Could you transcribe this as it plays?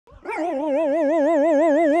Let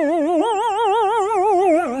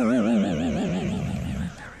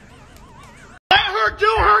her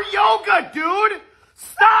do her yoga, dude!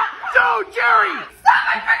 Stop! Dude, Jerry! Stop!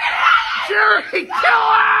 I freaking hate it! Jerry, kill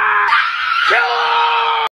her! Kill her!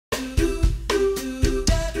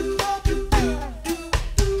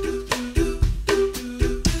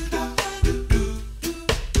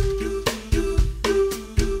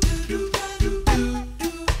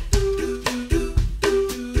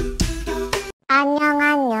 안녕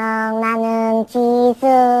안녕 나는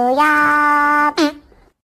지수야.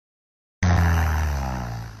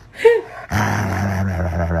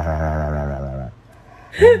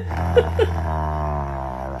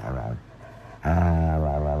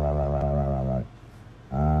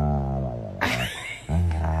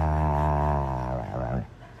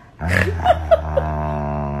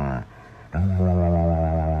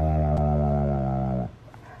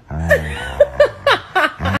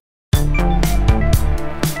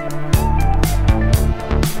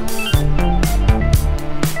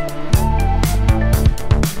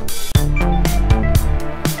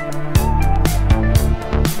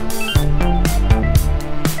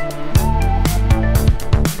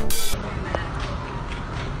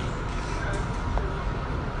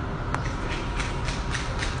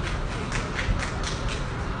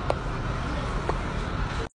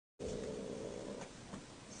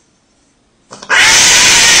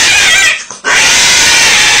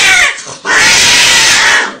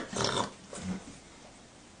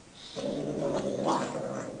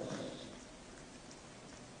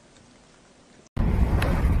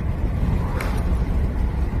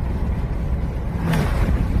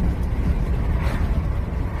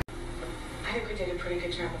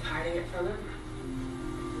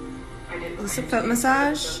 Is this a foot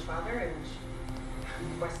massage?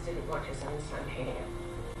 West didn't want his own son hating him.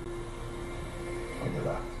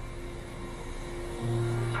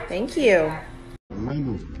 Thank you.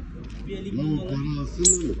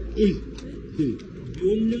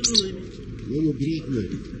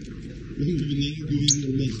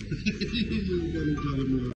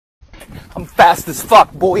 I'm fast as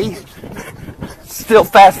fuck, boy. Still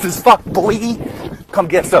fast as fuck, boy. Come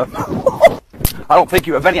get some. I don't think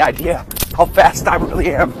you have any idea how fast I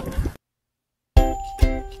really am.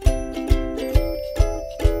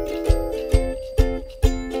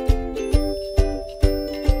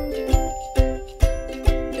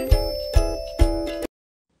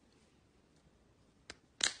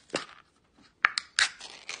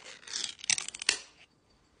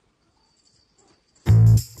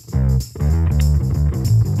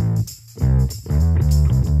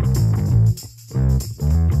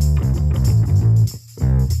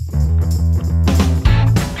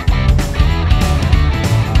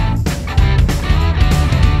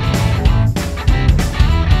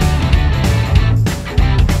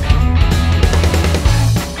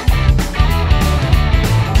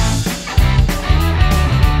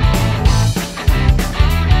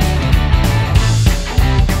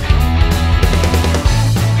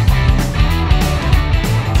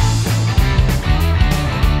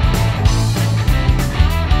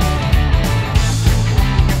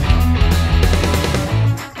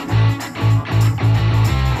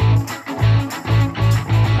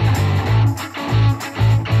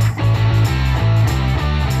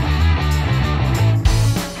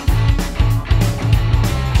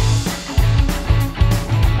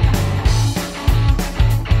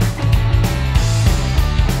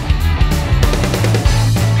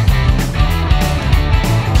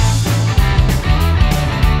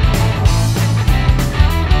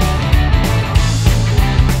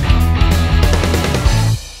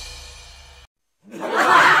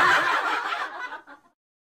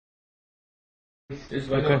 It's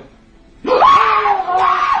like a...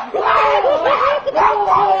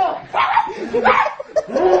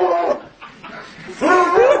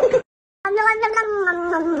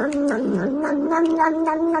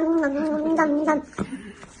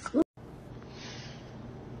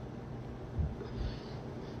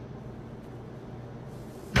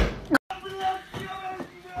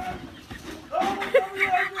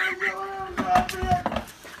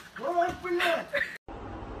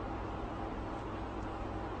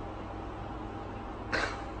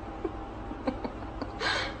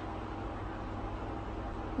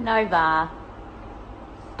 Nova,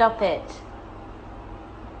 stop it.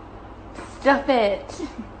 Stop it.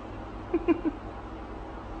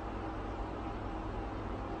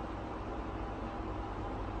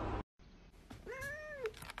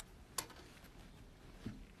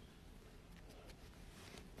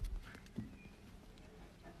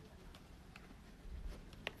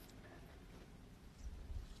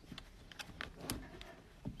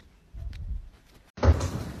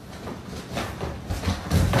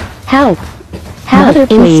 Help! Help! Mother,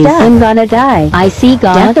 please! I'm gonna die. I see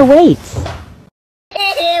God. Death awaits.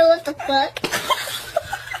 What the fuck?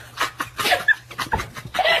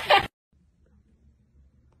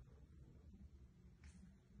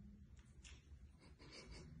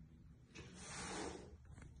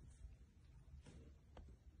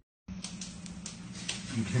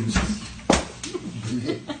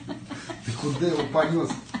 Ты куда его понес?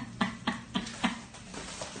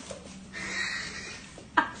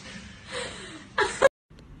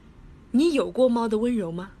你有过猫的温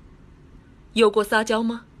柔吗？有过撒娇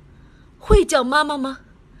吗？会叫妈妈吗？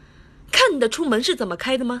看得出门是怎么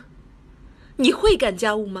开的吗？你会干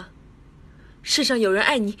家务吗？世上有人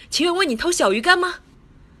爱你，情愿为你偷小鱼干吗？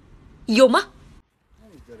有吗？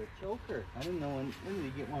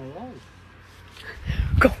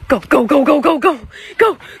 Go, go, go, go, go, go, go, go,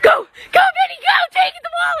 go, go, Benny, go! Take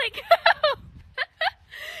the wallet, go!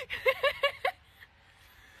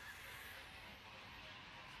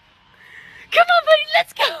 Come on, buddy,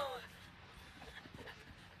 let's go!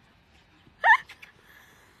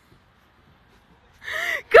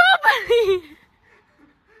 Go, buddy!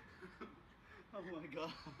 Oh my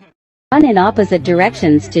God. Run in opposite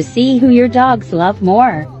directions to see who your dogs love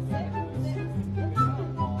more.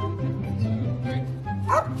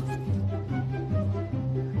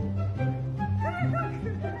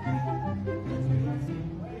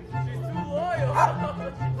 Ha ha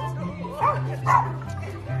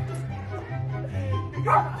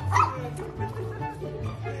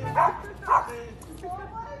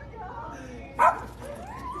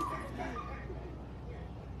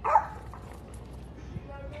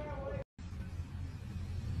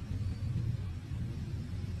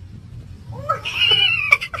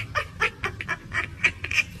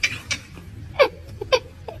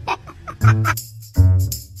ha!